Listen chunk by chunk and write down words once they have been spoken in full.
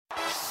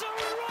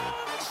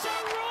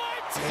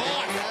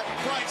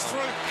Fyfe breaks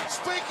through.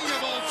 Speaking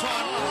of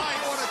all-time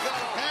greats, what a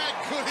goal. How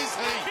good is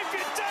he? If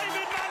you're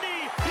David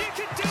Mundy, you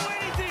can do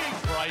anything.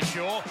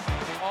 Brayshaw.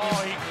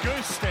 Oh, he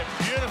goose-stepped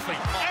beautifully.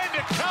 And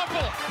a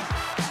couple.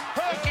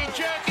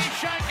 Herky-jerky,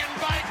 shake and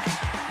bake.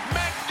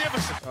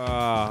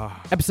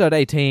 Magnificent. Episode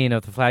 18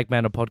 of the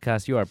Flagmantle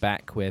podcast. You are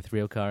back with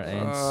Rielke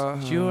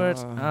and Stuart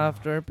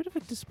after a bit of a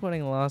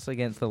disappointing loss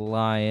against the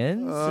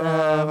Lions.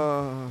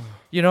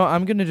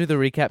 I'm going to do the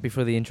recap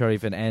before the intro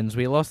even ends.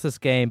 We lost this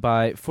game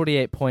by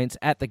 48 points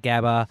at the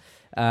Gabba.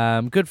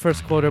 Good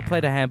first quarter,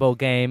 played a handball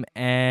game,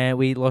 and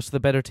we lost to the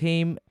better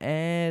team,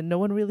 and no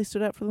one really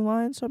stood out for the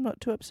Lions, so I'm not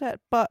too upset.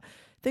 But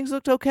things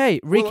looked okay.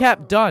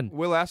 Recap done.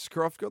 Will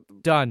Ashcroft got the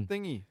Done.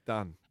 thingy.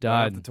 Done.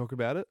 Done. Don't have to talk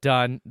about it.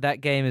 Done. That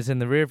game is in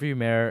the rearview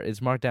mirror.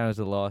 It's marked down as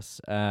a loss.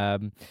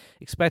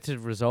 Expected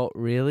result,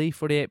 really,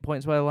 48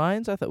 points by the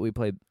Lions. I thought we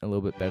played a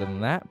little bit better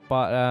than that.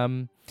 But,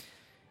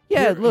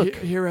 look.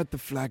 Here at the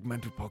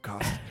Flagmantle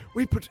podcast,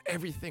 we put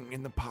everything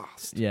in the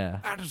past. Yeah.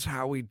 That is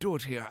how we do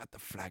it here at the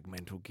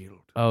Flagmantle Guild.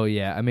 Oh,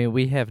 yeah. I mean,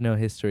 we have no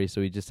history,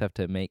 so we just have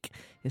to make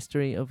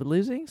history of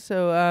losing.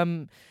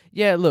 So,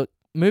 look,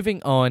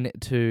 moving on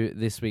to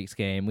this week's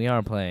game, we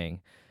are playing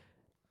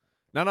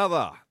None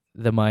other.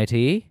 the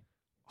mighty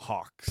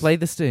Hawks. Play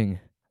the Sting.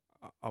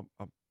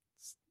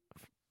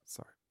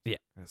 Sorry. Yeah.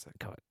 Wait a second.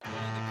 Go on.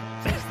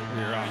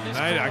 You're right.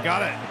 Mate, I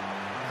got it.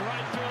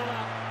 Great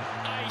build-up.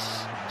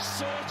 Ace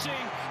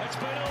searching. It's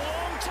been a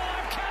long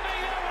time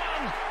coming, that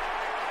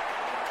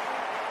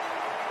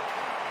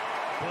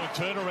one. Point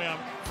turnaround.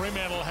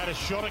 Fremantle had a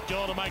shot at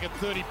goal to make it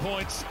 30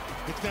 points.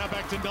 It's now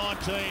back to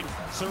 19.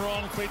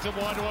 Sarong feeds it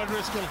wide to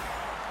O'Driscoll.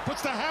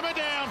 Puts the hammer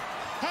down.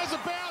 Has a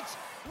bounce.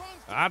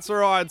 Runs. That's all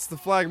right. It's the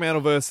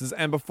Flagmantle versus.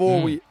 And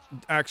before we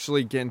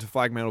actually get into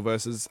Flagmantle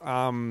versus,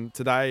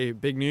 today,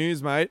 big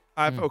news, mate.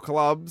 AFL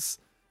clubs.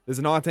 There's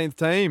a 19th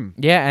team.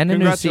 Yeah, and a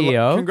new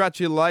CEO.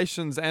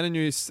 Congratulations, and a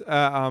new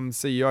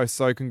CEO.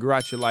 So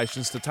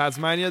congratulations to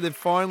Tasmania. They've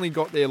finally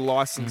got their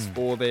license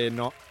for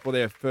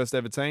their first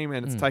ever team,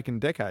 and it's taken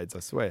decades, I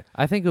swear.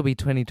 I think it'll be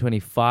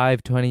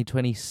 2025,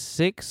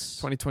 2026.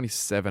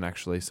 2027,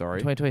 actually, sorry.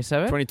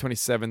 2027?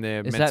 2027,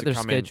 they're Is meant that to their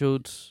come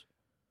scheduled? in.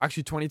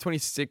 Actually,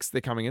 2026,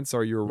 they're coming in.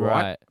 Sorry, you're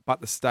right.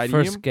 But the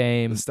First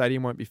game. the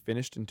stadium won't be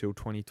finished until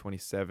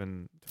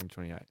 2027,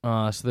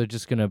 2028. So they're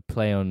just going to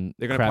play on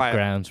They're gonna crap play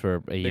grounds for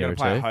a They're year going or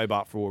to play two. at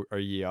Hobart for a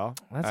year.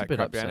 That's a bit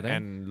Crap Ground upsetting.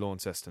 And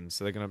Launceston.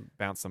 So they're going to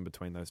bounce them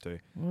between those two.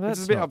 Well, Which that's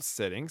is a bit not-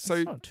 upsetting. That's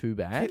So not too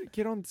bad.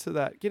 get on to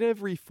that. Get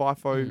every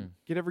FIFO,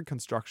 get every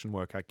construction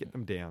worker, get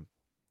them down.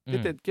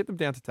 Get them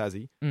down to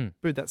Tassie.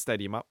 Boot that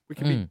stadium up. We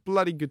can be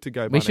bloody good to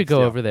go. We should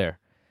go over there.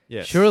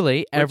 Yes.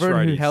 Surely,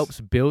 everyone who roadies.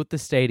 helps build the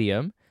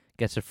stadium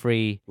gets a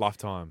free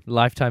Lifetime.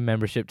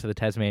 membership to the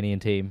Tasmanian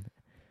team.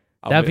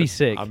 That'd be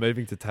sick. I'm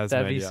moving to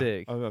Tasmania. That'd be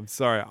sick. I'm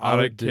sorry. I I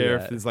would don't do care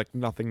that. if there's like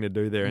nothing to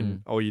do there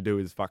and all you do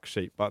is fuck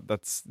sheep. But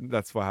that's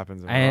what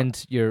happens.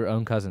 And your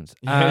own cousins.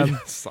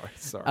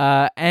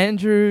 Sorry.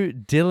 Andrew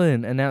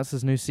Dillon announced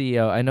his new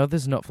CEO. I know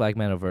this is not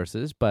Flagmantle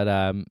versus,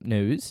 but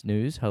news.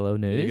 Hello,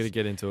 news. You're gonna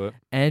get into it.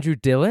 Andrew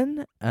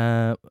Dillon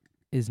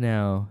is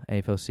now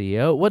AFL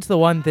CEO. What's the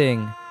one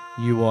thing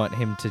you want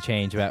him to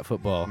change about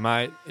football?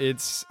 Mate,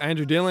 it's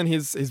Andrew Dillon.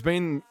 He's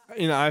been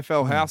in the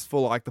AFL house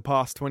for like the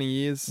past 20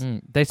 years.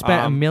 They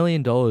spent $1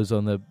 million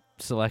on the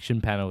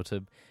selection panel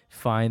to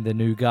find the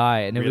new guy,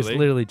 and it was Really?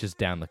 literally just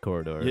down the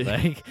corridor. Yeah.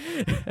 Like,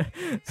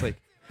 It's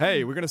like,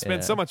 hey, we're going to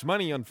spend Yeah. so much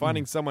money on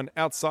finding someone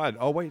outside.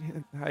 Oh, wait.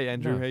 Hey,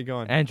 Andrew, No. how you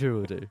going? Andrew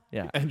will do.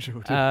 Yeah. Andrew.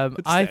 will do.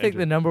 Just I say think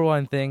the Andrew. number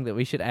one thing that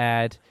we should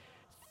add: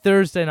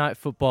 Thursday night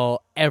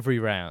football every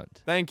round.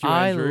 Thank you,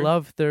 I Andrew.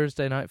 love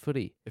Thursday night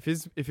footy. If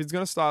he's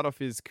going to start off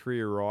his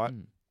career right,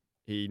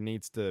 he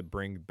needs to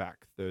bring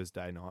back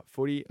Thursday night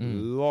footy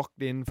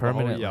locked in for the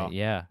whole Permanently,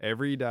 year. yeah.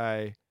 Every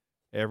day,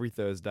 every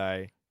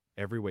Thursday,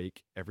 every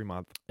week, every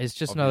month. It's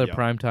just of the another year.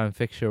 primetime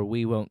fixture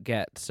we won't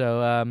get.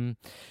 So,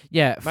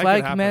 it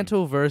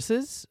Flagmantle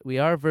versus. We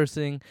are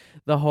versing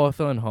the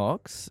Hawthorn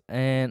Hawks,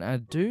 and I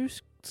do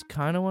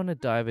kind of want to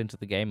dive into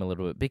the game a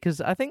little bit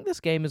because I think this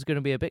game is going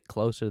to be a bit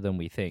closer than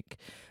we think.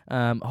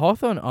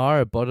 Hawthorn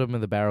are a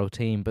bottom-of-the-barrel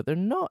team, but they're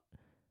not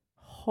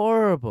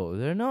horrible.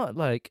 They're not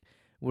like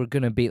we're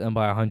going to beat them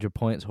by 100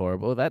 points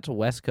horrible. That's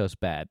West Coast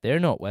bad. They're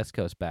not West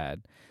Coast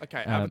bad.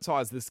 Okay,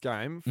 advertise this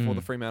game for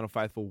the Fremantle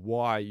faithful,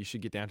 why you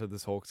should get down to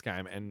this Hawks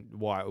game and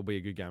why it will be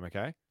a good game,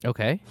 okay?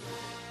 Okay.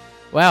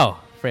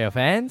 Well, Freo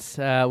fans,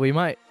 we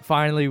might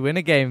finally win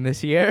a game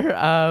this year.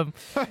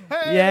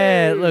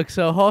 Yeah, look,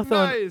 so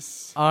Hawthorn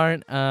Nice.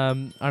 aren't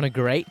a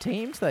great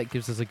team, so that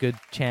gives us a good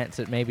chance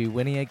at maybe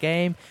winning a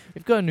game.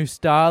 We've got a new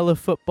style of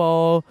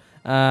football.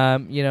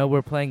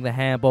 We're playing the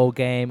handball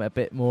game a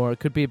bit more. It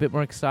could be a bit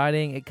more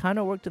exciting. It kind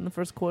of worked in the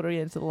first quarter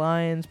against the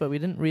Lions, but we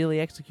didn't really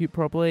execute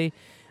properly.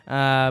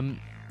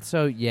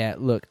 So, yeah,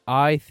 look,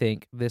 I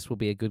think this will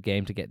be a good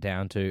game to get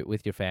down to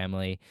with your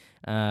family.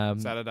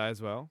 Saturday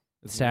as well.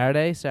 isn't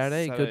it?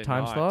 Saturday, good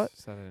time night. slot.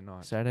 Saturday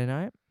night. Saturday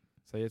night.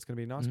 So yeah, it's going to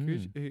be a nice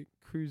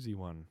cruisy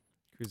one.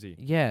 is he?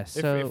 Yeah,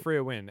 so... If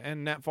Freo win.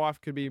 And Nat Fyfe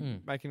could be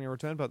making a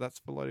return, but that's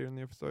for later in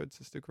the episode,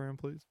 so stick around,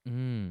 please.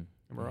 Am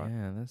I right?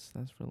 Yeah,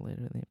 that's for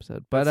later in the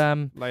episode. But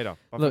later.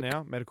 But look, for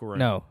now, medical room.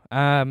 No.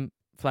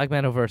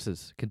 Flagmantle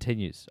versus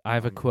continues. I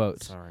have a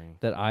quote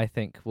that I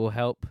think will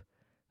help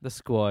the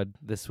squad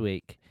this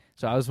week.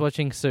 So I was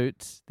watching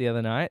Suits the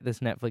other night, this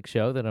Netflix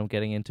show that I'm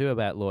getting into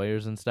about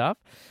lawyers and stuff.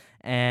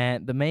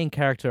 And the main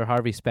character,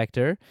 Harvey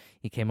Spectre,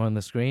 he came on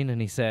the screen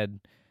and he said,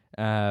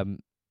 you've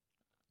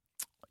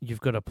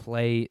got to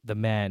play the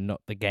man,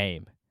 not the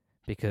game.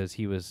 Because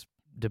he was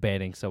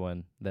debating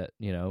someone that,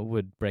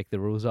 would break the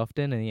rules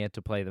often and he had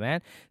to play the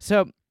man.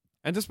 So...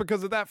 And just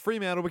because of that,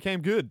 Fremantle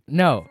became good.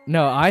 No,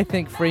 I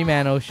think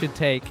Fremantle should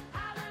take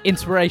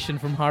inspiration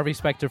from Harvey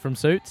Spectre from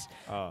Suits,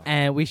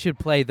 and we should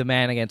play the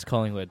man against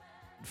Collingwood.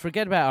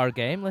 Forget about our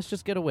game. Let's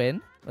just get a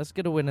win. Let's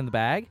get a win in the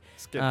bag.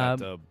 Let's get that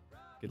dub.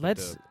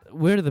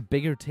 We're the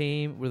bigger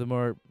team. We're the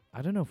more...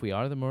 I don't know if we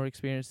are the more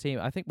experienced team.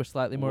 I think we're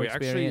slightly more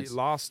experienced.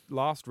 Actually,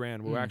 last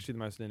round, we were actually the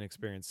most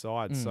inexperienced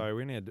side. So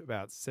we only had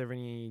about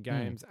 70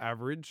 games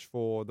average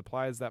for the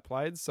players that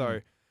played.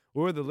 So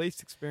we were the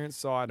least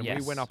experienced side, and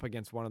we went up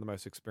against one of the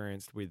most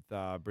experienced with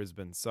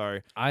Brisbane. So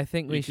I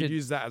think we should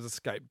use that as a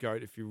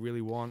scapegoat if you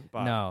really want.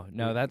 But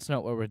no, that's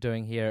not what we're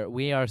doing here.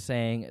 We are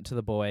saying to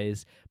the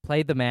boys,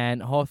 play the man.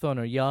 Hawthorn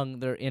are young,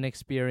 they're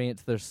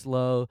inexperienced, they're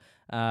slow.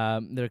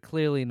 They're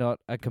clearly not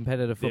a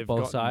competitive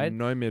football side.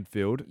 No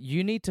midfield.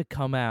 You need to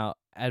come out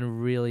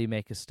and really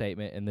make a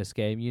statement in this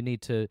game. You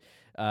need to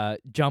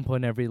jump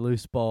on every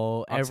loose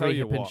ball, every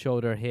hip and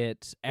shoulder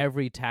hit,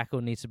 every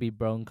tackle needs to be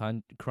bone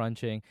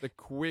crunching. The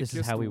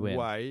quickest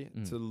way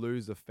to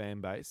lose a fan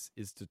base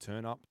is to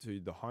turn up to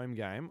the home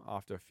game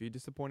after a few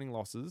disappointing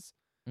losses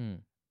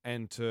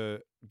and to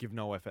give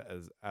no effort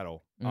at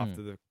all.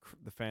 After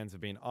the fans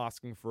have been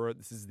asking for it,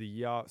 this is the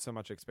year, so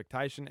much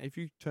expectation. If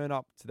you turn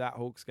up to that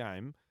Hawks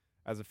game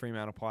as a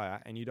Fremantle player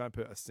and you don't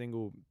put a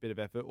single bit of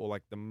effort or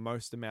like the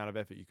most amount of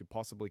effort you could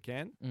possibly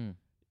can,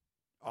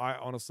 I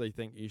honestly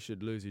think you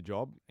should lose your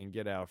job and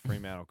get out of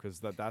Fremantle because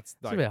that's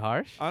like, a bit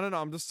harsh. I don't know.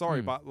 I'm just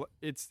sorry, but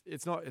it's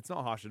not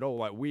harsh at all.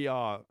 Like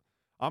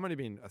I've only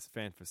been a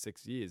fan for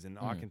 6 years, and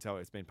I can tell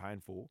it's been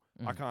painful.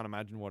 I can't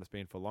imagine what it's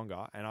been for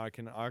longer, and I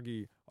can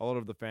argue a lot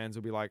of the fans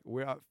will be like,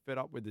 "We're fed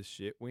up with this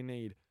shit. We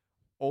need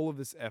all of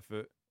this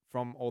effort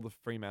from all the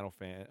Fremantle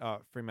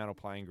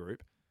playing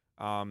group.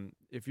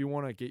 If you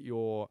want to get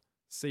your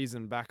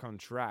season back on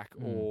track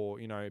or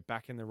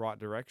back in the right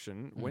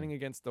direction, winning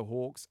against the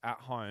Hawks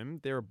at home,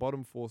 they're a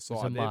bottom four side.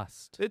 It's a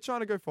must. They're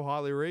trying to go for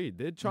Harley Reid.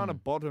 They're trying to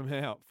bottom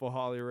out for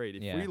Harley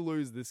Reid. If we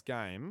lose this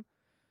game,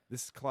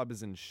 this club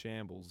is in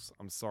shambles.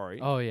 I'm sorry.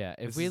 Oh yeah,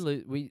 if we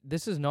lose,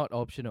 this is not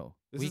optional.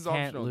 We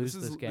can't lose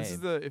this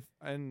game.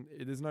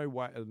 There's no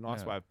way, a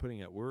nice way of putting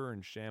it. We're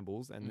in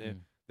shambles,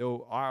 and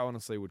I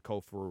honestly would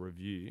call for a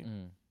review.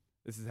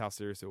 This is how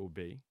serious it will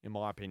be, in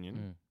my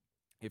opinion.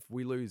 If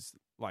we lose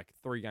like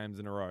 3 games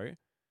in a row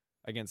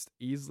against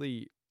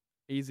easy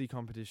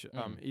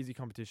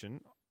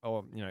competition,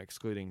 or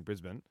excluding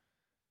Brisbane.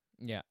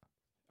 Yeah.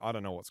 I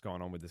don't know what's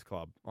going on with this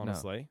club,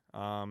 honestly.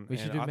 No.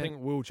 I think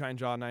we'll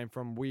change our name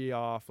from We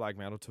Are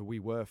Flagmantle to We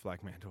Were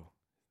Flagmantle.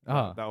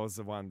 That was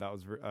the one that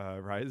was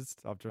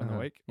raised up during the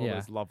week. All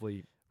those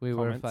lovely We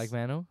comments. Were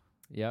Flagmantle.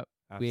 Yep.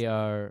 Absolutely. We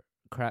are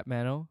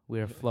Crapmantle. We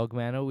are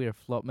Flogmantle. We are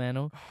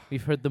Flopmantle.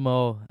 We've heard them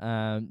all,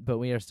 but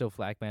we are still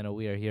Flagmantle.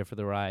 We are here for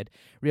the ride.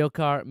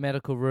 Rielke,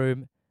 medical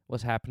room.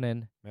 What's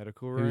happening?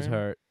 Medical room? Who's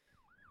hurt?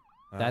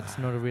 That's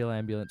not a real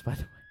ambulance, by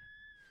the way.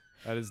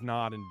 That is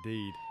not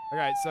indeed.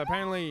 Okay, so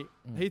apparently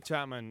Heath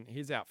Chapman,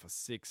 he's out for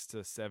 6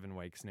 to 7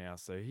 weeks now,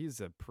 so he's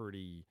a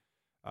pretty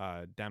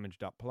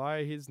damaged up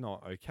player. He's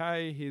not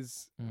okay.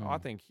 I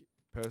think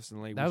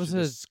personally we should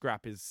just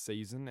scrap his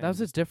season. That was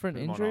a different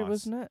injury,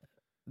 wasn't it?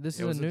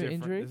 This is a new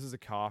injury? This is a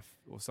calf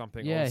or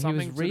something. Yeah, he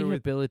was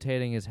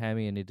rehabilitating his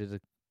hammy and he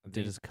did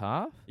his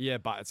calf? Yeah,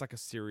 but it's like a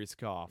serious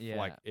calf. Yeah.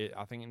 Like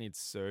I think it needs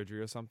surgery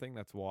or something.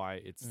 That's why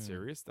it's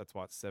serious. That's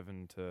why it's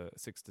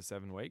 6 to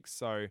 7 weeks.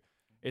 So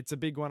it's a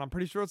big one. I'm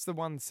pretty sure it's the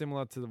one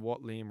similar to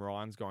what Liam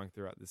Ryan's going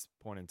through at this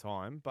point in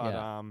time.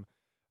 But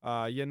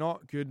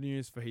not good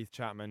news for Heath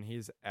Chapman.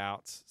 He's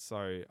out.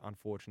 So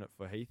unfortunate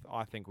for Heath.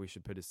 I think we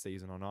should put his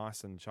season on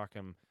ice and chuck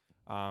him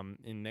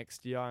in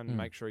next year and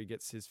make sure he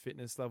gets his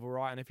fitness level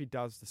right. And if he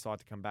does decide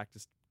to come back,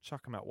 just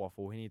chuck him at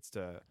waffle. He needs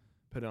to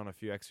put on a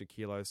few extra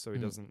kilos so he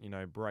doesn't,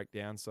 break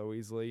down so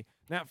easily.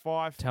 Nat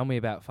Fyfe. Tell me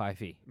about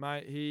Fyfe.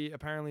 Mate, he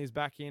apparently is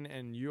back in,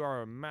 and you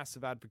are a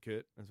massive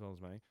advocate, as well as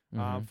me,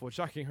 for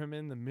chucking him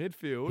in the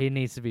midfield. He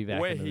needs to be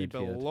back where in the he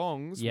midfield.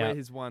 belongs, where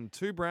he's won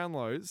 2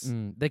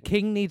 Brownlows. The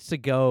King needs to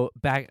go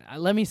back.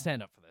 Let me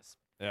stand up for this.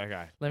 Yeah,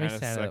 okay. Let me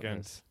stand up for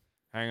this.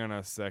 Hang on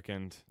a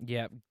second.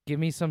 Yeah,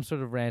 give me some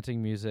sort of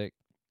ranting music.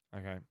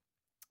 Okay.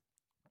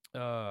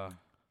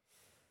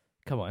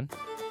 Come on.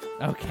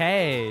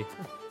 Okay.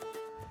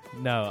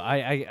 No,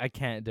 I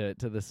can't do it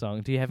to the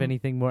song. Do you have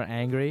anything more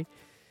angry?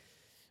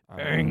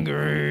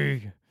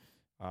 Angry.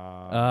 No,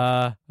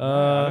 I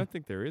don't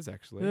think there is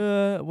actually.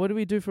 What do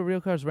we do for Real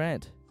Cars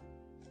Rant?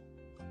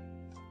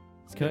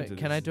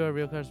 Can I do a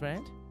Real Cars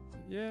Rant?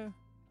 Yeah.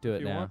 Do if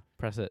it you now. want.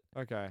 Press it.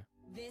 Okay.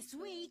 This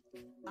week,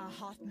 a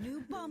hot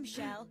new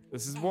bombshell.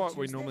 This is what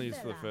we enters normally the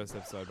use for the villa. first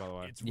episode, by the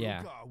way. It's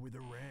Yeah. Rielke with a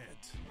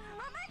rant.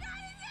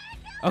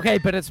 Okay,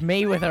 but it's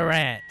me with a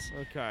rant.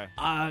 Okay.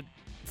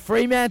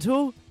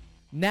 Fremantle,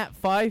 Nat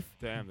Fyfe,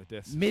 Damn, the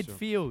death.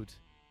 midfield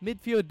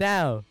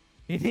now.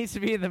 He needs to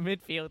be in the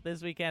midfield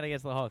this weekend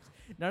against the Hawks.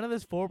 None of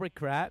this forward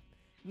crap.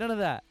 None of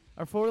that.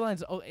 Our forward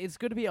line's it's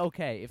going to be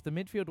okay. If the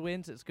midfield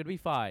wins, it's going to be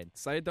fine.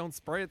 Say it, don't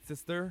spray it,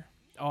 sister.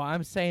 Oh,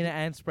 I'm saying it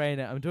and spraying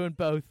it. I'm doing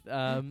both.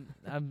 I'm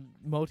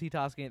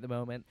multitasking at the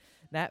moment.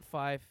 Nat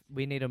Fyfe,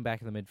 we need him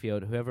back in the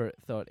midfield. Whoever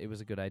thought it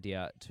was a good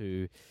idea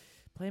to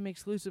play him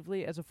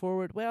exclusively as a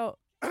forward, well,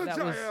 that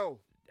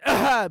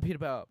was Peter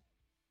Bell.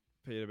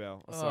 Peter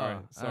Bell. Sorry.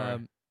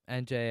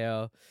 And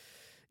JL.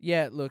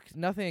 Yeah, look,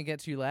 nothing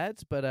against you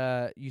lads,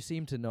 but you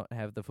seem to not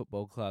have the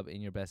football club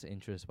in your best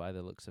interest by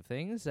the looks of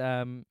things.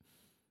 And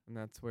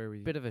that's where we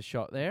Bit of a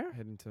shot there.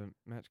 head into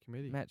match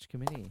committee. Match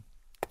committee.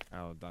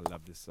 Oh, I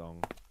love this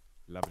song.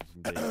 Love it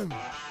indeed.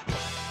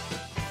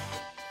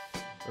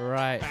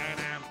 Right.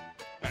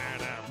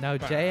 Now,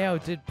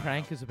 JL did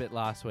prank us a bit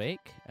last week.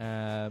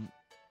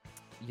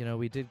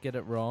 We did get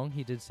it wrong.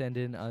 He did send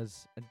in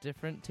us a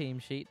different team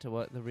sheet to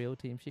what the real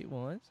team sheet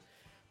was.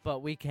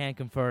 But we can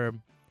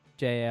confirm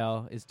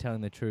JL is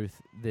telling the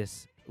truth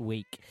this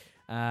week.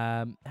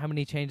 How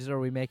many changes are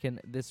we making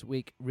this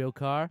week, Real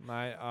Car?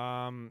 Mate,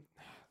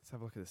 let's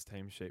have a look at this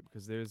team sheet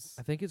because there's...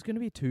 I think it's going to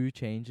be 2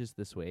 changes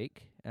this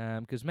week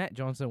because Matt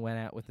Johnson went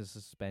out with a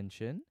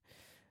suspension.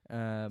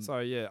 I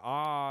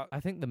I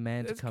think the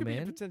man to come could be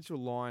a in. potential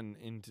line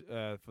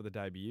for the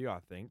debut, I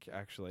think,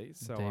 actually.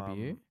 So,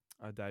 Debut?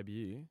 A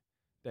debut.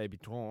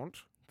 Debutant.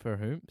 For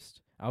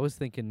Hoomst. I was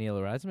thinking Neil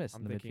Erasmus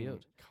I'm in the thinking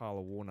midfield.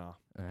 Karl Worner.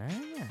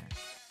 Ah.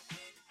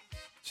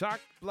 Chuck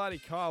bloody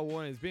Karl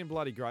Worner has been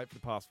bloody great for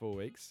the past 4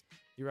 weeks.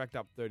 He racked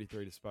up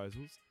 33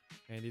 disposals,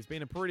 and he's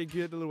been a pretty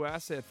good little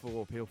asset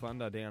for Peel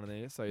Thunder down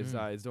there. So he's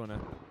doing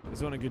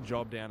a good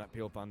job down at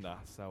Peel Thunder.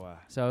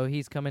 So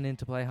he's coming in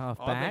to play half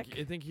back.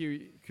 I think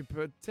he could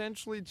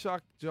potentially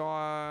chuck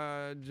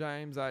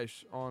James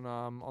Aish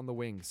on the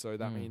wing. So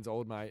that means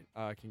old mate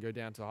can go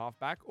down to half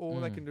back,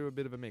 or they can do a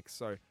bit of a mix.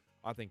 So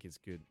I think he's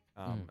good.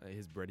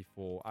 He's ready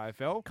for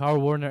AFL. Karl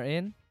Worner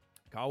in.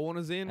 Karl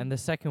Worner's in. And the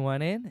second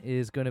one in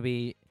is going to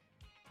be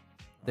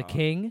the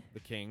King, The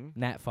King.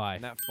 Nat Fyfe.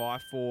 Nat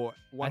Fyfe for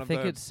one I of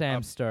think the... it's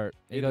Sam Sturt.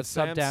 He either got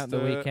subbed Sam out in the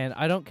Sturt- weekend.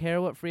 I don't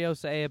care what Freo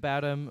say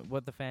about him,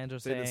 what the fans are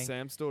It's either saying.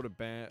 Sam Sturt or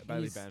Bailey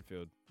He's-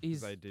 Banfield.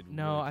 He's They did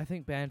no, really- I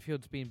think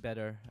Banfield's been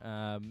better.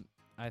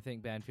 I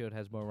think Banfield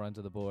has more runs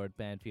on the board.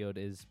 Banfield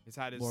is He's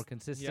had his, more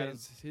consistent.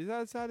 He's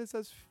had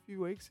his few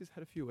weeks. He's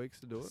had a few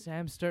weeks to do it.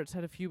 Sam Sturt's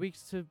had a few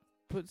weeks to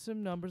put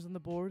some numbers on the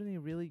board, and he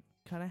really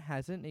kind of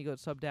hasn't. He got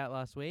subbed out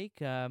last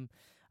week.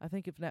 I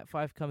think if Nat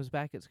Fyfe comes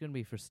back, it's going to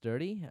be for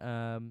Sturdy.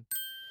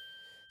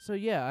 So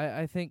yeah,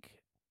 I think.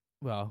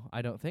 Well,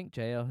 I don't think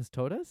JL has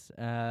told us.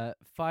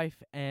 Fyfe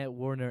and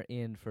Warner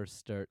in for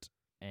Sturt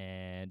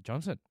and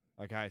Johnson.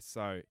 Okay,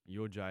 so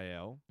you're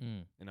JL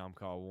and I'm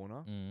Karl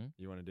Worner.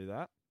 You want to do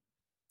that?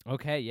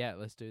 Okay, yeah,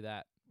 let's do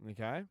that.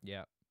 Okay,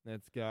 Yeah.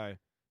 let's go.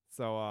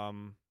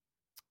 So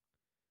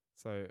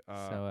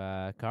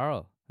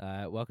Carl,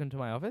 welcome to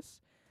my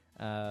office.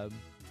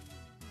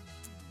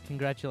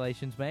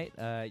 Congratulations, mate.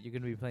 You're going to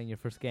be playing your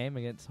first game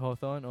against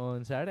Hawthorn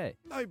on Saturday.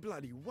 No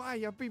bloody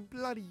way. I've been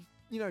bloody,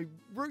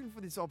 rooting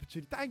for this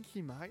opportunity. Thank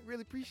you, mate.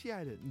 Really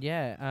appreciate it.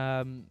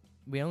 Yeah,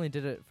 we only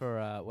did it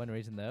for one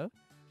reason, though.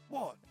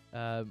 What?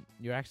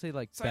 You're actually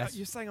like So best.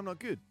 you're saying I'm not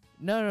good?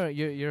 No,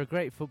 you're a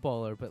great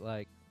footballer, but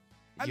like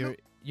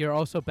you're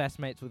also best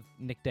mates with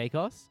Nick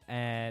Dacos,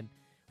 and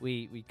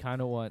we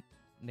kind of want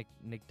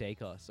Nick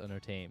Dacos on our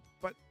team.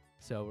 But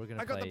so we're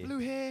gonna. I got play the blue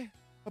hair,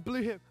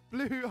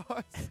 blue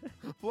eyes,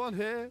 blonde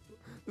hair.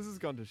 this has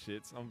gone to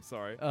shits. I'm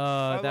sorry.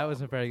 That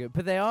wasn't very good.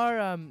 But they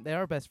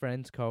are best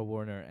friends, Karl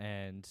Worner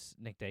and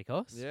Nick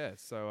Dacos. Yeah.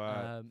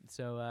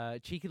 So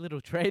cheeky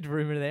little trade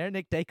rumor there.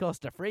 Nick Dacos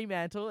to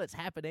Fremantle. It's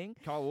happening.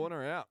 Karl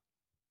Worner out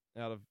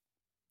of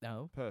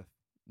No, Perth.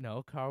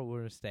 no. Karl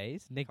Worner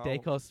stays. Nick Karl-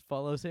 Dacos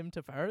follows him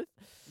to Perth.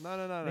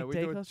 No. Nick We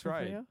do a Dacos to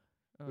trade. Freo?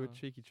 Do a Oh.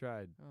 cheeky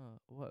trade. Oh,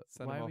 what?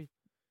 Send Why them are off. we?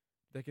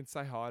 They can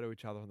say hi to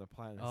each other on the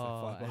plane. As they Oh,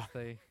 fly by. as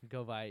they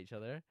go by each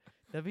other.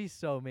 That'd be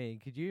so mean.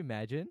 Could you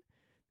imagine?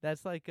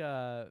 That's like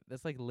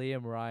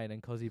Liam Ryan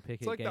and Cozzy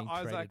Pickett It's like the getting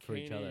Isaac traded for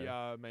each other.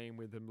 Heaney meme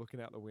with them looking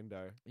out the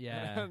window.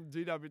 Yeah.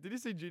 GW. Did you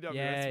see GWS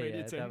yeah,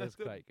 media team? that was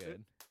quite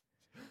good.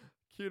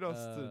 Kudos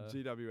to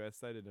GWS.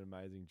 They did an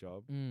amazing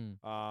job.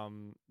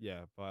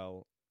 Yeah.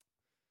 Well.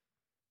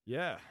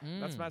 Yeah.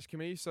 That's match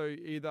committee. So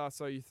you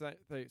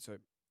think so.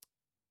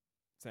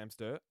 Sam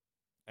Sturt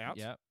out.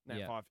 Yep. Nat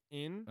yep. Fyfe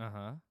in.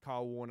 Uh-huh.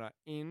 Karl Worner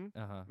in.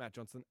 Uh-huh. Matt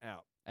Johnson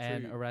out.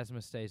 And Two-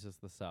 Erasmus stays as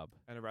the sub.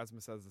 and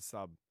Erasmus as the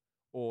sub.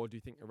 Or do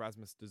you think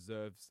Erasmus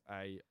deserves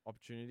a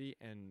opportunity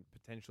and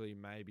potentially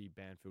maybe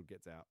Banfield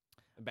gets out?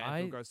 And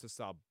Banfield goes to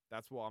sub.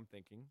 That's what I'm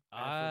thinking.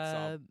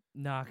 Banfield sub.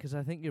 Nah, because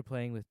I think you're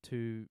playing with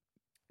two.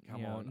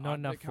 Come you know, on. not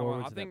enough come on.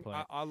 forwards I at think that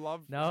point. I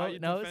love how No, you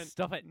no, defend.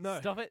 stop it. No.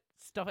 Stop it.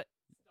 Stop it.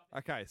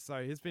 Okay,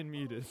 so he's been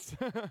muted.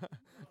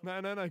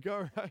 No.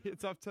 Go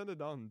right. I've turned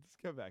it on.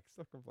 Just go back.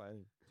 Stop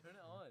complaining. Turn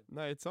it on.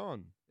 No, it's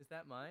on. Is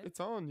that mine? It's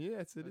on.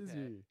 Yes, it is Okay.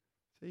 you.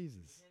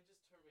 Jesus. You can't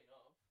just turn me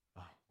off.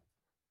 Oh.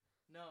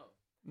 No.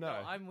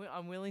 No.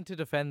 I'm willing to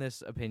defend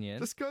this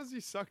opinion. Just because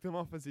you sucked him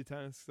off as his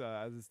tennis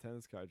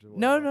coach. Or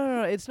No.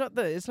 whatever. It's not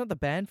the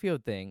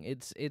Banfield thing.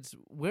 It's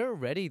we're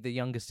already the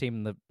youngest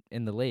team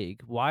in the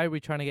league. Why are we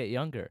trying to get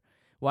younger?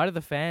 Why do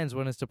the fans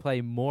want us to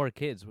play more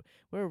kids?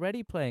 We're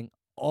already playing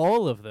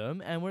all of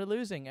them, and we're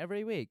losing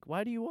every week.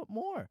 Why do you want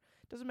more?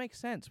 It doesn't make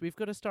sense. We've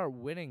got to start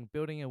winning,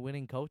 building a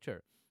winning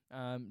culture.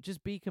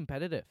 Just be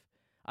competitive.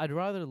 I'd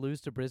rather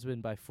lose to Brisbane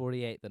by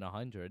 48 than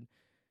 100.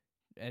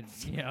 And,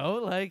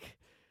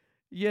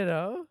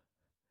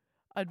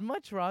 I'd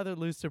much rather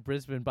lose to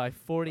Brisbane by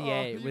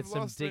 48 with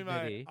some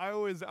dignity.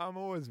 I'm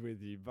always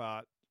with you,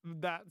 but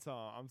that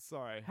time, I'm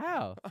sorry.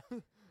 How?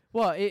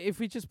 Well, if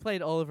we just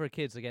played all of our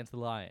kids against the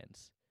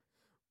Lions.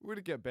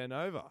 We'd get bent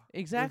over.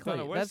 Exactly. We've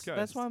done a West That's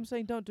Coast. why I'm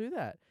saying don't do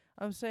that.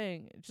 I'm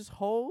saying just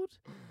hold,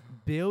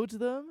 build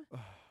them,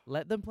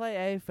 let them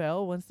play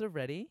AFL once they're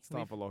ready. It's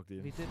time for locked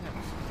in. We did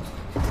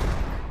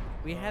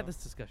have we had this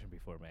discussion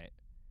before, mate.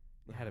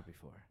 We had it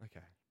before.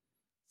 Okay.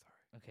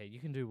 Okay, you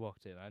can do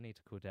walked in. I need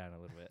to cool down a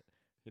little bit.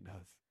 It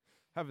does.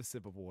 Have a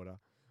sip of water.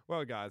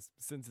 Well, guys,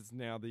 since it's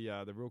now the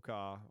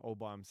Rielke All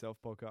By Himself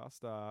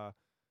podcast,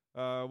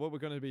 what we're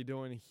going to be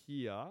doing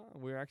here,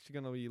 we're actually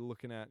going to be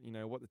looking at,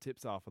 what the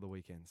tips are for the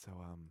weekend. So,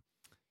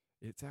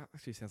 it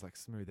actually sounds like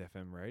smooth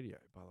FM radio,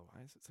 by the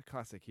way. So it's a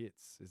classic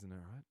hits, isn't it,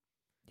 right?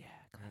 Yeah,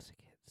 classic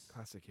hits.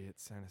 Classic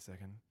hits. Hang a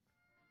second.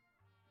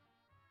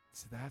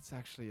 So that's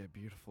actually a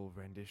beautiful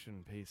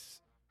rendition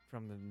piece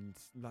from the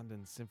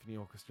London Symphony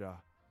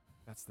Orchestra.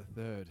 That's the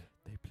third.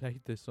 They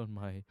played this on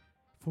my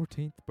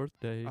 14th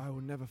birthday, I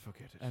will never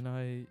forget it. and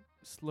I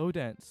slow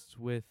danced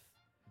with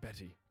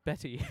Betty.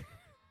 Betty.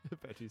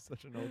 Betty's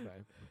such an old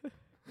name.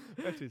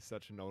 Betty's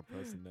such an old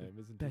person name,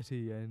 isn't it?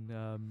 Betty,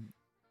 and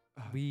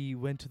we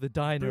went to the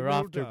diner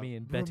after me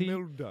and Betty.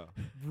 Brumilda.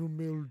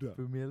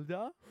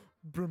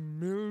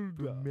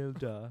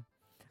 Brumilda.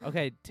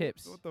 Okay,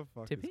 tips. What the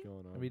fuck Tipping? is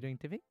going on? Are we doing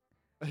tipping?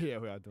 Yeah,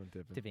 we are doing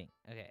tipping. Tipping.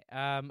 Okay.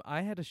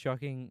 I had a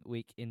shocking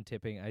week in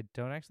tipping. I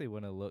don't actually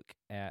want to look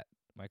at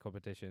my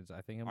competitions.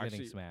 I think I'm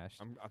getting smashed.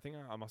 I think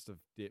I must have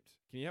dipped.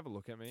 Can you have a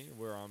look at me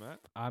where I'm at?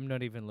 I'm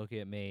not even looking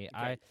at me.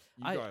 Okay,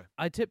 you go.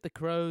 I tipped the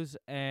Crows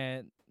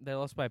and they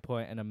lost by a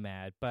point and I'm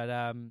mad.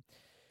 But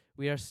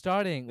we are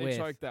starting They with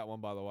choked that one,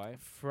 by the way.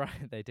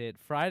 They did.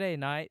 Friday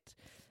night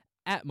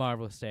at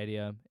Marvel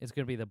Stadium. It's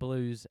going to be the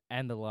Blues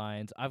and the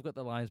Lions. I've got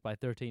the Lions by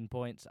 13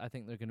 points. I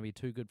think they're going to be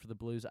too good for the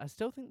Blues. I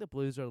still think the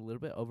Blues are a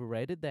little bit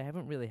overrated. They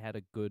haven't really had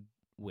a good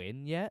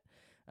win yet.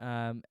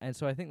 And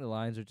so I think the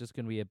Lions are just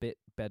going to be a bit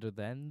better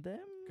than them.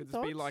 Could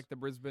this be like the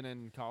Brisbane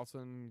and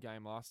Carlton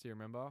game last year,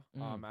 remember?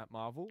 At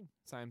Marvel.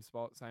 Same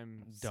spot,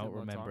 same Don't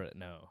remember time. it,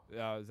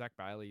 no. Zach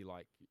Bailey,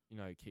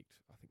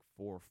 kicked, I think,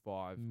 4 or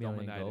 5.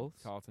 Million dominated goals?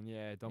 Carlton.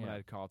 Yeah,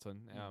 dominated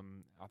Carlton.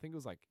 I think it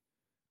was like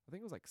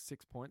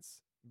 6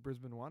 points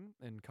Brisbane won,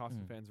 and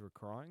Carlton fans were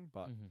crying.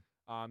 But,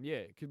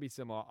 it could be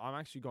similar. I'm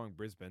actually going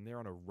Brisbane. They're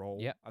on a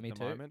roll at the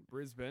moment.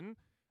 Brisbane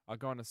are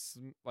going to,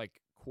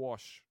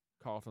 quash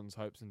Carlton's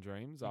hopes and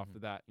dreams after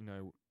that,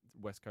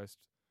 West Coast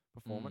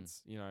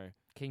performance.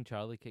 King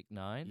Charlie kicked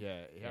 9.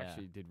 Yeah, he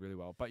actually did really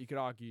well. But you could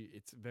argue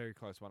it's a very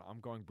close one. I'm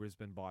going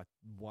Brisbane by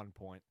 1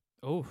 point.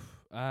 Oof.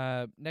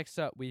 Next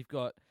up, we've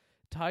got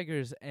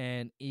Tigers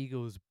and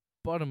Eagles,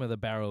 bottom of the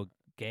barrel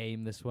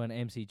game. This one,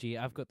 MCG.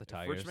 I've got the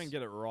Tigers. If Richmond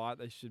get it right,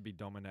 they should be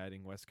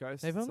dominating West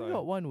Coast. They've only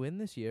got one win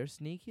this year.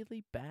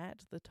 Sneakily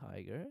bad, the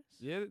Tigers.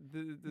 Yeah,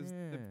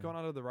 they've gone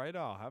under the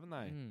radar, haven't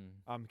they?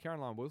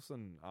 Caroline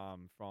Wilson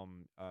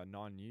from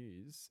 9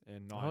 News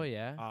and 9. Oh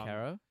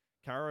yeah,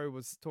 Caro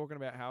was talking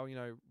about how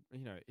it's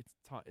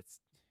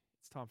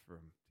time for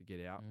him to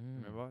get out.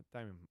 Remember,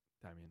 Damien,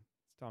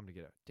 it's time to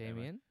get out.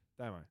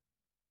 Damo.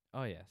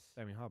 Oh yes,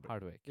 Damien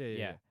Hardwick.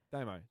 Yeah.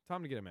 Damo,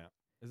 time to get him out,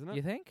 isn't it?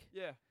 You think?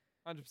 Yeah,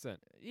 100%.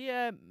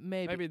 Yeah,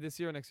 maybe this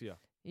year or next year.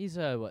 He's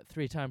a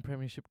 3-time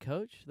premiership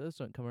coach. Those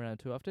don't come around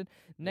too often.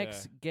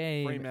 Next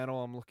game,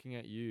 Fremantle. I'm looking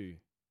at you.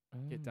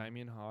 Get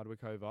Damien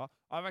Hardwick over.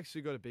 I've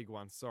actually got a big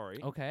one. Sorry.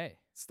 Okay.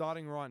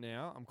 Starting right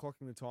now, I'm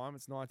clocking the time.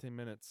 It's 19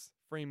 minutes.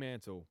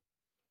 Fremantle.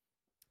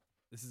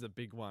 This is a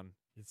big one.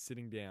 It's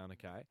sitting down,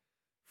 okay?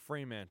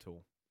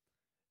 Fremantle.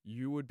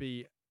 You would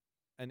be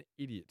an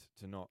idiot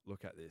to not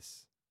look at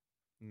this.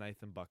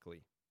 Nathan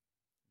Buckley.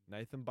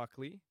 Nathan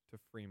Buckley to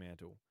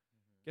Fremantle.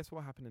 Guess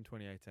what happened in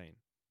 2018?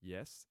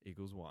 Yes,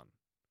 Eagles won.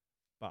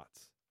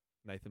 But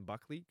Nathan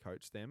Buckley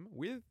coached them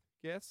with,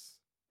 guess,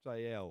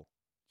 JL.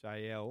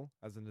 JL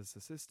as an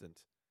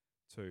assistant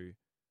to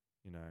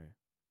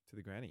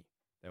the granny.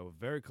 They were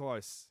very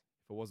close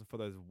if it wasn't for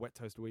those wet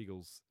toast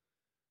Eagles.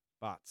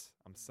 But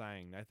I'm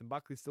saying Nathan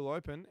Buckley's still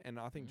open, and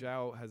I think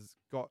JL has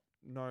got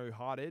no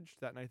hard edge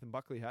that Nathan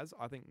Buckley has.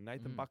 I think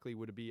Nathan Buckley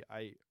would be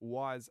a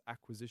wise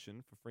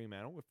acquisition for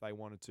Fremantle if they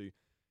wanted to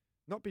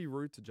not be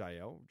rude to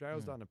JL.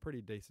 JL's done a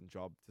pretty decent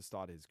job to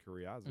start his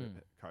career as a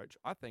coach.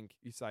 I think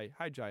you say,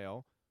 hey,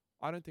 JL,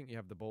 I don't think you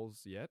have the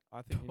balls yet.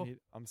 I think you need...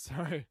 I'm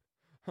sorry.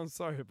 I'm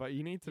sorry, but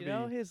you need to You be.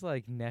 know his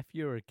like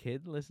nephew or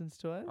kid listens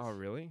to us. Oh,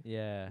 really?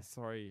 Yeah.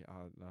 Sorry.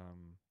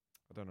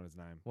 I don't know his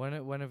name.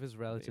 One of his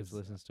relatives it's,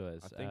 listens to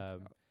us. I think.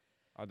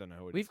 I don't know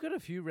who it We've is. got a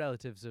few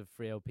relatives of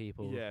Freo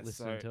people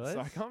listening to us. So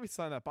I can't be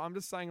saying that, but I'm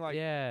just saying, like,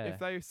 if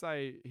they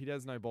say he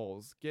has no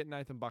balls, get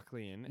Nathan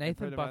Buckley in. Nathan and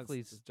put him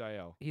Buckley's as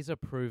JL. He's a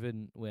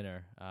proven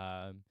winner.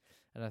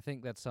 And I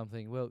think that's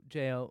something, well,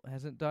 JL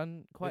hasn't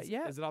done quite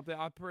yet. Is it up there?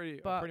 I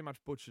pretty much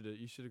butchered it.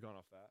 You should have gone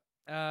off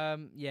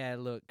that. Yeah,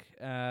 look,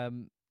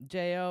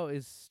 JL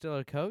is still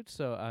a coach,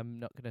 so I'm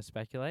not going to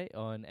speculate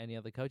on any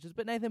other coaches,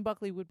 but Nathan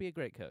Buckley would be a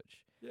great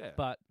coach. Yeah.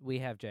 But we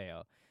have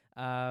JL.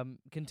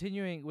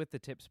 Continuing with the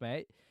tips,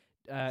 mate.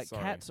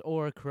 Cats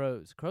or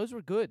crows? Crows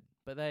were good,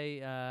 but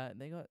they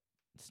got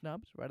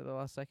snubbed right at the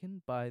last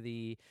second by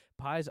the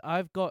Pies.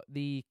 I've got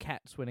the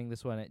Cats winning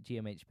this one at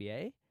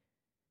GMHBA.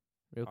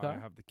 Rielke? I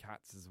have the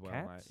Cats as well,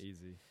 Cats? mate.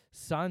 Easy.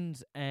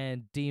 Suns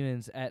and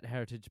Demons at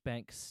Heritage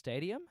Bank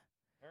Stadium.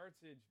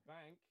 Heritage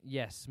Bank?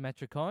 Yes,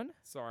 Metricon.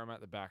 Sorry, I'm at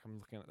the back. I'm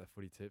looking at the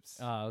footy tips.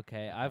 Oh,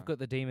 okay. I've got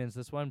the Demons.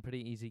 This one,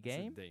 pretty easy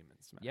game. It's the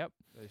Demons, mate. Yep.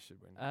 They should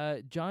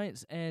win.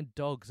 Giants and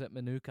Dogs at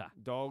Manuka.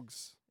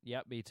 Dogs.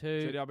 Yep, me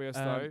too. GWS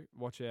though,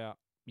 watch out.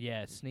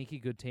 Yeah, sneaky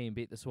good team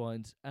beat the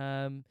Swans.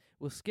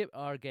 We'll skip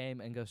our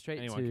game and go straight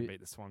Anyone to can beat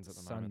the Swans at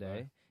the Sunday.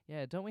 moment.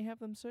 Yeah, don't we have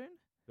them soon?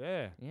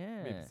 Yeah.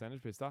 Yeah. Big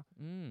percentage booster.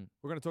 Mm.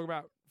 We're going to talk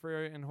about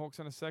Freo and Hawks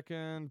in a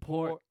second.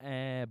 Port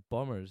and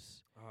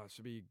Bombers.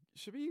 Should be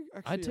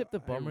actually I tip the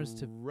Bombers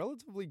to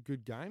relatively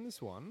good game, this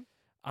one.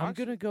 I'm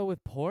going to go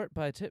with Port,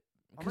 but I tipped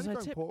because I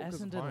going tipped Port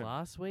 'cause of Essendon home.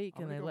 last week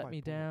I'm and they gonna go let by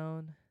me Port.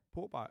 down.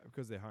 Port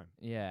because they're home.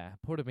 Yeah,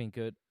 Port have been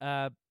good.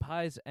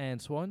 Pies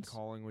and Swans.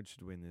 Collingwood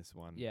should win this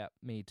one. Yeah,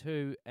 me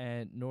too.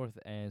 And North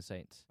and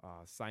Saints.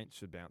 Saints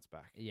should bounce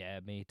back. Yeah,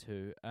 me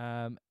too.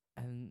 And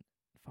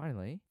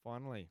finally,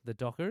 the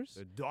Dockers.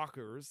 The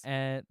Dockers.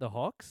 And the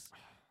Hawks.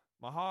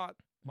 My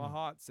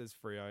heart says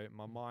Freo.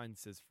 My mind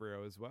says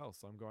Freo as well,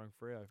 so I'm going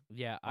Freo.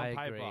 Yeah, I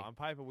agree. On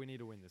paper, we need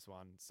to win this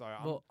one.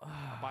 So,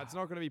 but it's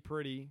not going to be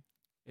pretty.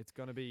 It's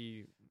going to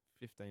be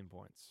 15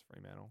 points,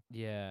 Fremantle.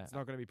 Yeah. It's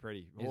not going to be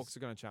pretty. Hawks are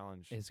going to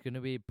challenge. It's going to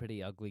be a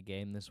pretty ugly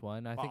game, this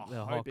one. I think the I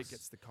hope Hawks... it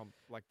gets the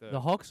The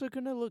Hawks are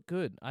going to look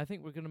good. I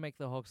think we're going to make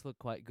the Hawks look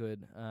quite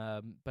good.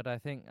 But I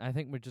think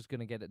we're just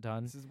going to get it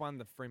done. This is one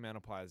the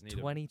Fremantle players need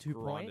 22 to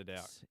grind points. it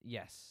out.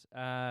 Yes.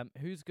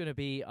 Who's going to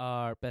be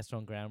our best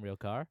on ground,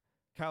 Rielke?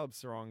 Caleb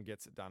Sarong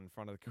gets it done in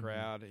front of the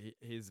crowd.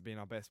 He's been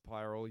our best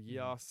player all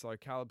year. So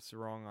Caleb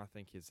Sarong, I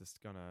think, is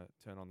just going to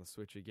turn on the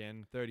switch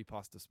again.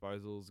 30-plus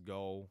disposals,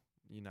 goal,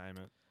 you name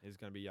it. He's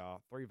going to be our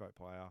 3-vote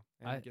player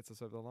and gets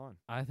us over the line.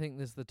 I think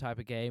this is the type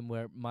of game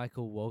where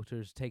Michael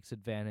Walters takes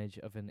advantage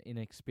of an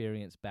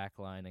inexperienced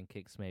backline and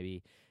kicks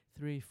maybe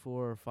 3,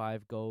 4, or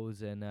 5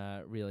 goals and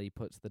really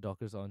puts the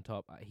Dockers on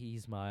top.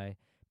 He's my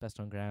best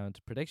on ground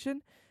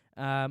prediction.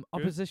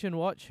 Opposition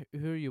watch.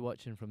 Who are you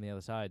watching from the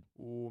other side?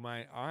 Oh,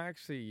 mate, I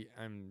actually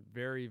am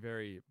very,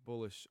 very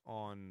bullish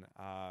on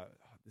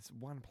this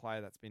one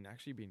player that's been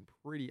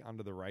pretty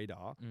under the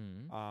radar.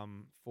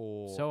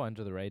 For so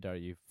under the radar,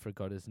 you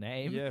forgot his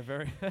name. Yeah,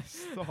 very.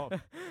 Stop.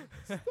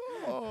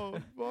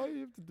 Why do you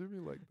have to do me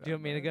like that? Do you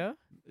want me to go?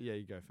 Yeah,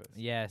 you go first.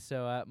 Yeah.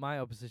 So my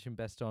opposition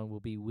best on will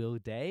be Will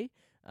Day.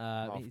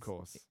 Of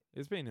course,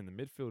 he's been in the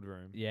midfield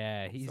room.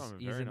 Yeah, he's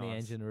in the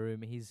engine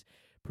room. He's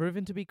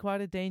proven to be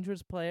quite a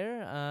dangerous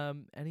player,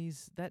 and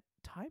he's that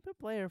type of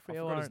player for I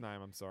forgot his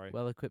name, I'm sorry.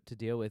 Well equipped to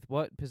deal with.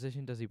 What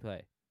position does he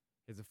play?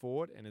 He's a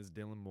forward and is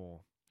Dylan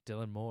Moore.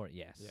 Dylan Moore,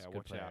 yes. Yeah,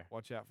 good player.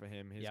 Watch out for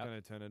him. He's going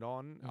to turn it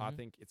on. I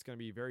think it's going to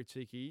be very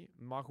cheeky.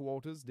 Michael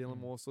Walters, Dylan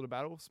Moore sort of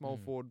battle, small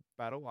forward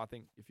battle. I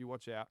think if you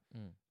watch out,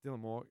 Dylan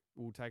Moore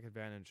will take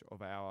advantage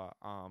of our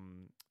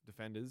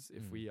defenders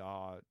if we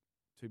are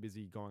too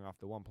busy going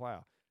after one player.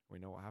 We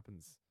know what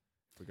happens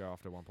if we go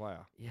after one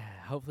player. Yeah,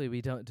 hopefully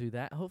we don't do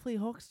that. Hopefully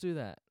Hawks do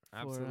that.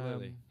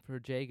 Absolutely. For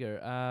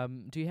Jager.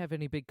 Do you have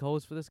any big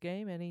calls for this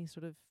game? Any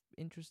sort of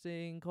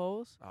interesting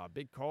calls?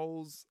 Big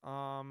calls.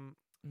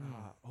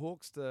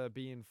 Hawks to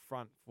be in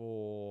front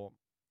for,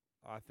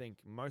 I think,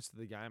 most of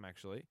the game,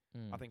 actually.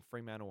 I think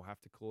Fremantle will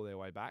have to claw their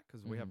way back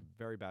because we have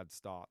very bad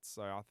starts.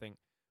 So I think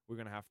we're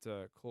going to have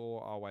to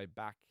claw our way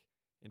back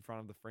in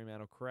front of the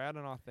Fremantle crowd.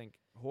 And I think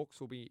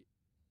Hawks will be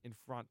in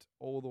front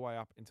all the way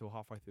up until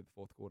halfway through the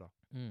fourth quarter.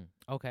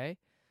 Okay.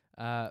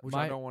 Which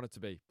I don't want it to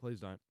be. Please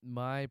don't.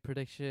 My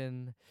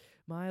prediction,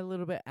 my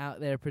little bit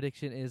out there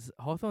prediction is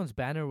Hawthorn's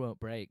banner won't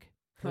break.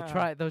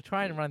 They'll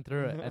try and run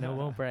through it, and it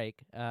won't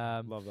break.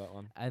 Love that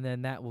one. And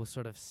then that will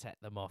sort of set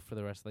them off for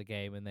the rest of the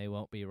game, and they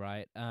won't be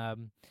right.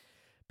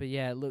 But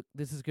yeah, look,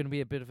 this is going to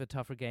be a bit of a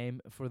tougher game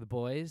for the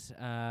boys.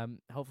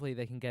 Hopefully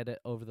they can get it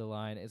over the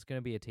line. It's going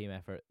to be a team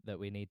effort that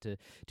we need to.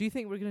 Do you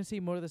think we're going to see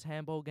more of this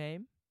handball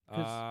game?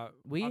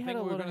 We had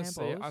a lot of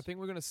handballs. I think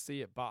we're going to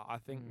see it, but I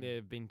think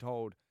they've been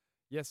told,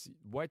 yes,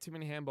 way too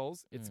many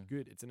handballs. It's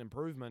good. It's an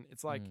improvement.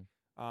 It's like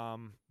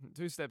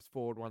 2 steps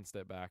forward, 1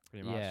 step back,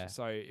 pretty much. Yeah.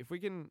 So if we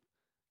can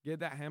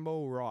get that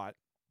handball right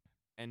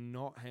and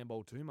not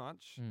handball too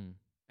much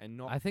and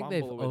not I think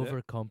they've fumble with it.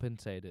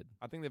 overcompensated.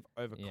 I think they've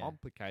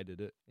overcomplicated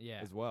it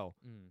as well.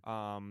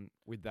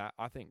 With that,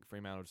 I think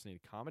Fremantle just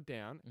need to calm it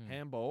down.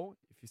 Handball,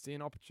 if you see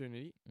an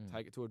opportunity,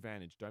 take it to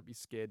advantage. Don't be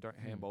scared. Don't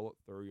handball it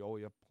through all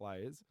your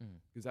players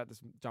because that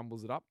just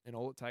jumbles it up. And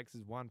all it takes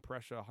is one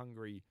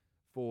pressure-hungry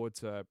forward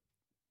to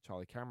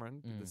Charlie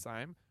Cameron did the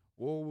same.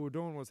 All we were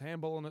doing was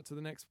handballing it to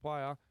the next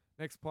player,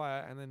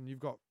 and then you've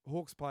got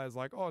Hawks players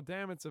like, oh,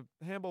 damn, it's a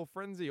handball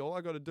frenzy. All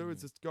I got to do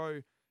is just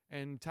go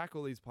and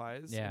tackle these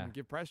players and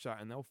give pressure,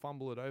 and they'll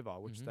fumble it over,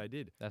 which they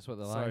did. That's what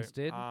the Lions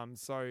did.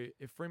 So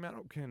if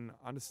Fremantle can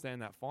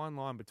understand that fine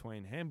line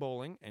between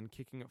handballing and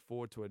kicking it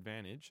forward to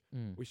advantage,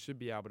 we should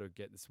be able to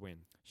get this win.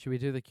 Should we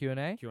do the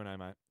Q&A? Q&A,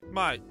 mate.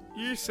 Mate,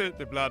 you sent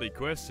the bloody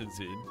questions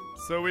in,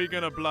 so we're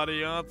going to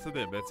bloody answer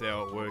them. That's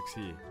how it works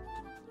here.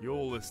 You're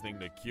listening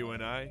to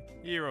Q&A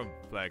here on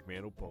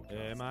Flagmantle Podcast.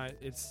 Yeah, mate.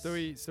 It's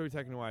Stewie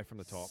taken away from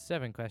the top.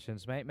 7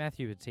 questions, mate.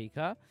 Matthew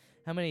Batika,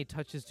 how many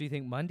touches do you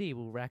think Mundy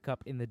will rack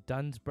up in the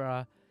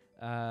Dunsborough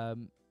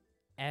SWFL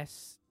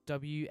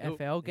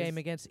game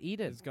against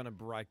Eden? He's going to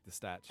break the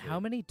stat sheet. How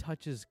many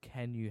touches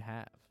can you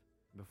have?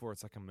 Before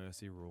it's like a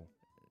mercy rule.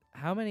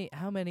 How many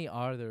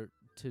are there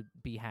to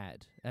be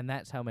had? And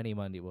that's how many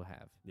Mundy will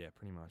have. Yeah,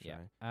 pretty much. Yeah.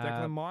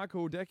 Declan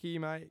Michael, Decky,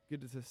 mate.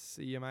 Good to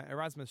see you, mate.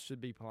 Erasmus should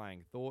be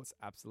playing. Thoughts?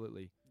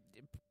 Absolutely.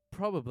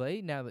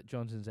 Probably, now that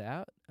Johnson's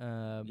out.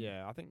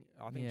 Yeah, I think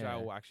Jay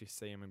will actually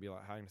see him and be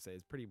like, how do you say?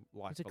 It's pretty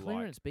like He's a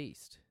clearance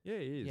beast. Yeah,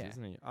 he is,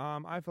 isn't he?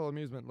 AFL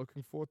Amusement,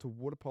 looking forward to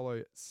water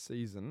polo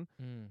season.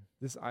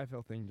 This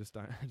AFL thing just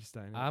don't.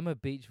 I'm a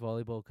beach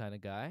volleyball kind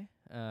of guy.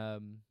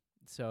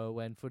 So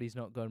when footy's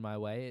not going my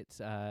way,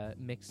 it's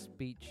mixed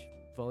beach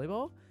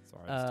volleyball.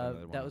 Sorry,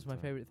 that was my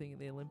favorite thing at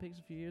the Olympics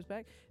a few years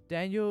back.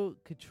 Daniel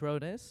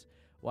Catronis,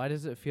 why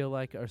does it feel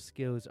like our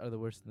skills are the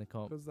worst in the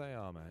comp? Because they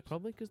are, mate.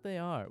 Probably because they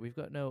are. We've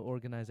got no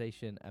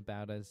organisation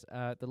about us.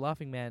 The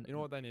Laughing Man. You know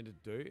what they need to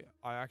do?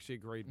 I actually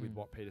agreed with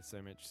what Peter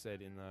Sumich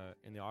said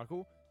in the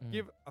article.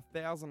 Give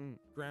 1,000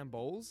 ground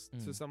balls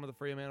to some of the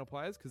Fremantle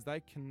players because they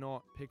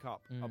cannot pick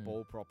up a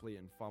ball properly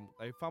and fumble.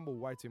 They fumble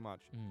way too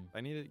much. They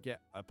need to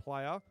get a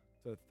player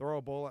to throw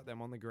a ball at them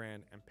on the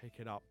ground and pick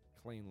it up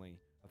cleanly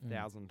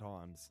 1,000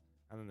 times,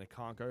 and then they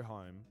can't go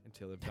home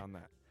until they've done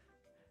that.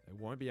 They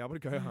won't be able to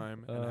go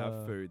home and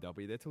have food. They'll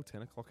be there till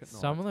 10 o'clock at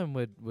night. Some of them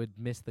would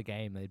miss the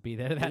game. They'd be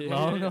there that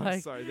long.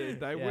 Like. So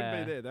they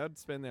wouldn't be there. They'd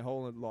spend their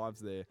whole lives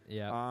there.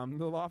 Yeah.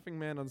 The Laughing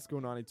Man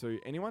 _92.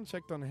 Anyone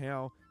checked on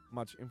how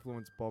much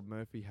influence Bob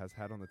Murphy has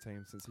had on the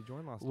team since he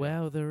joined last year?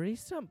 Well, the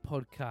recent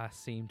podcasts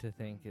seem to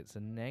think it's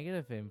a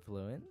negative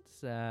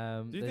influence.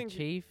 Do you think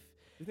Chief...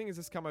 Do you think he's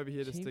just come over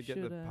here just to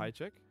get the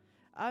paycheck?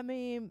 I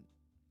mean,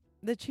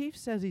 the Chief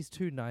says he's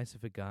too nice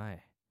of a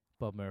guy,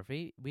 Bob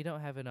Murphy. We don't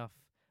have enough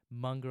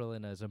mongrel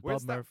in us, and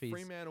Where's Bob Murphy's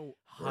Fremantle?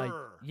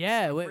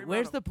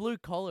 Where's the blue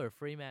collar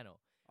Fremantle?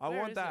 I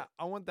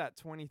want that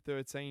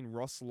 2013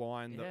 Ross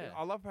Lyon. Yeah.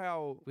 I love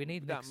how we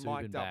need that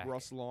mic'd up back.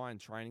 Ross Lyon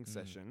training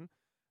session.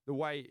 The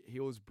way he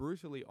was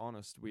brutally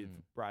honest with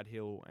Brad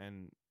Hill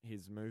and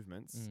his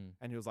movements,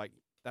 and he was like,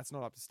 "That's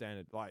not up to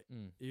standard." Like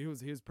he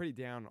was pretty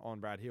down on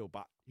Brad Hill,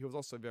 but he was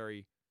also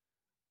very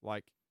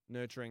like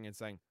nurturing and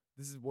saying,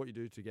 "This is what you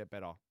do to get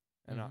better."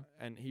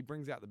 And he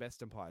brings out the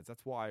best in players.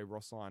 That's why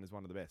Ross Lyon is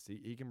one of the best.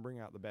 He can bring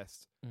out the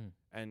best,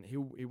 and he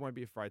won't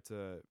be afraid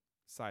to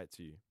say it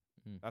to you.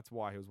 That's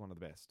why he was one of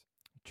the best.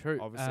 True.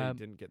 Obviously, he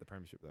didn't get the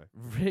premiership though.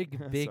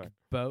 Rig big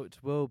boat.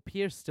 Will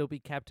Pierce still be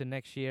captain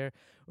next year,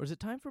 or is it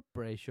time for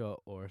Brayshaw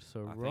or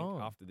Sarong? I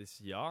think after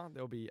this year,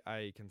 there'll be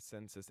a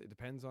consensus. It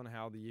depends on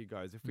how the year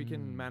goes. If we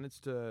can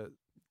manage to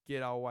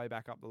get our way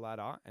back up the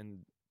ladder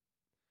and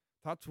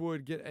touch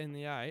wood, get in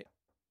the 8,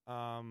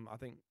 I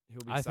think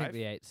he'll be safe. I think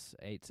the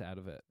eight's out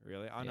of it.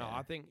 Really? I know.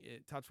 I think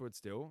touch wood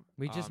still.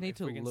 We just need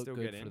to look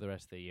good for the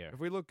rest of the year. If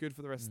we look good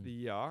for the rest of the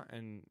year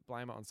and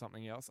blame it on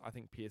something else, I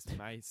think Pierce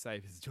may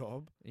save his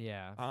job.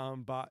 Yeah.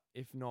 But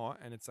if not,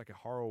 and it's like a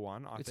horror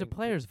one, it's a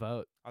player's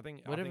vote. I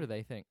think whatever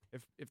they think.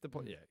 If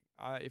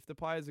the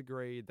players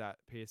agree that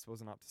Pierce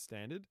wasn't up to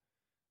standard,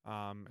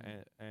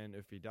 and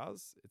if he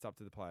does, it's up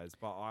to the players.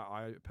 But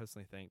I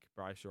personally think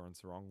Brayshaw and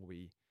Sarong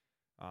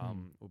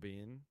will be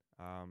in.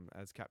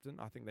 As captain,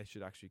 I think they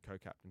should actually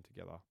co-captain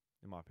together,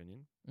 in my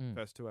opinion.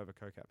 First two ever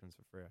co-captains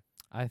for Freo.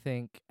 I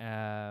think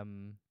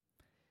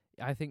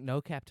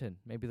no captain.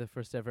 Maybe the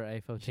first ever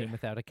AFL team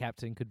without a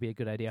captain could be a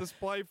good idea. Just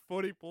play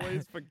footy,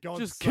 please, for God's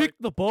sake. Just kick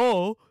the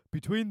ball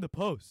between the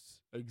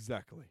posts.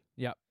 Exactly.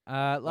 Yep.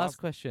 Last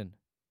question.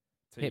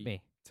 Hit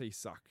me.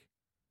 T-Suck.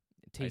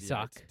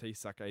 T-Suck.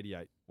 T-Suck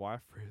 88. Why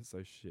are Freo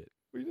so shit?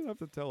 We didn't have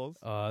to tell us.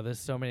 Oh,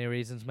 there's so many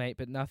reasons, mate,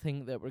 but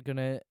nothing that we're going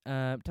to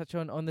touch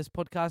on this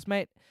podcast,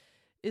 mate.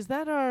 Is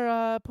that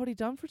our potty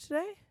done for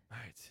today?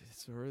 It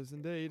sure is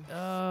indeed.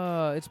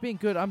 It's been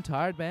good. I'm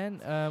tired, man.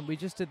 We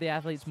just did The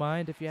Athlete's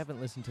Mind. If you haven't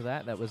listened to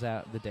that, that was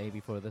out the day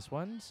before this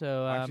one.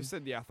 So I actually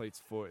said The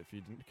Athlete's Foot if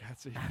you didn't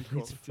catch it.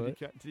 Athlete's Foot?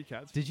 Did you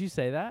catch it? Did you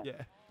say that?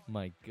 Yeah.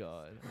 My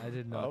God. I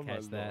did not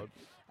catch that.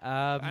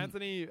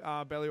 Anthony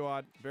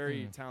Bellyward,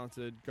 very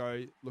talented.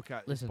 Go look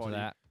at listen his body.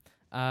 to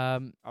If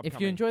you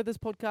Upcoming. enjoyed this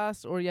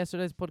podcast or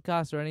yesterday's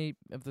podcast or any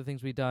of the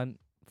things we've done,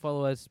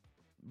 follow us,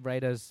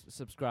 rate us,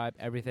 subscribe,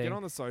 everything. Get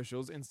on the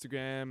socials,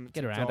 Instagram,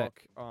 Get around it.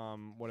 TikTok,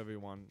 whatever you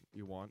want.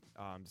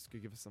 Just go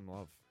give us some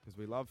love because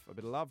we love a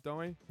bit of love, don't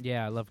we?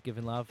 Yeah, I love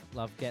giving love,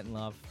 love getting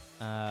love.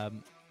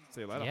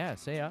 See you later. Yeah,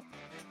 see ya.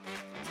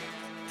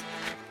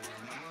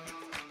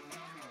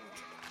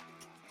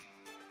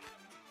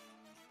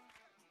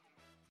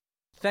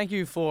 Thank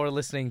you for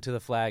listening to the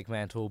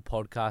Flagmantle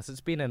podcast.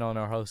 It's been an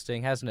honor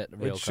hosting, hasn't it,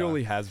 Rielke? It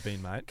surely has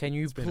been, mate. Can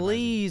you It's been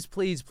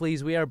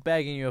please, we are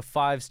begging you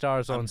 5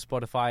 stars on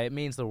Spotify. It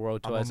means the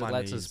world to I'm us. on It my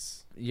lets knees.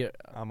 us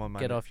I'm on my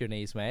get knees. off your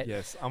knees, mate.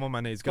 Yes, I'm on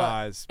my knees, But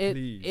guys.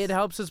 Please. It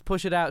helps us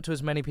push it out to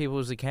as many people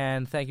as we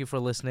can. Thank you for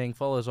listening.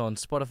 Follow us on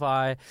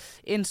Spotify,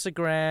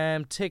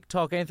 Instagram,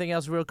 TikTok, anything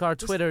else, Rielke,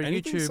 Just Twitter,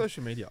 anything YouTube.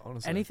 social media,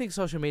 honestly. Anything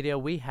social media,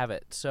 we have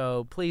it.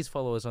 So please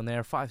follow us on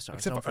there. 5 stars.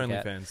 Except don't for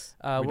forget.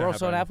 OnlyFans. We're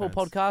also on Apple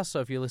OnlyFans. Podcasts, so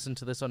if you listen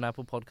to this on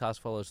Apple Podcasts,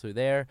 follow us through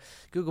there.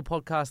 Google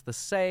Podcasts, the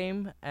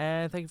same.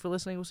 And thank you for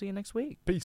listening. We'll see you next week. Peace.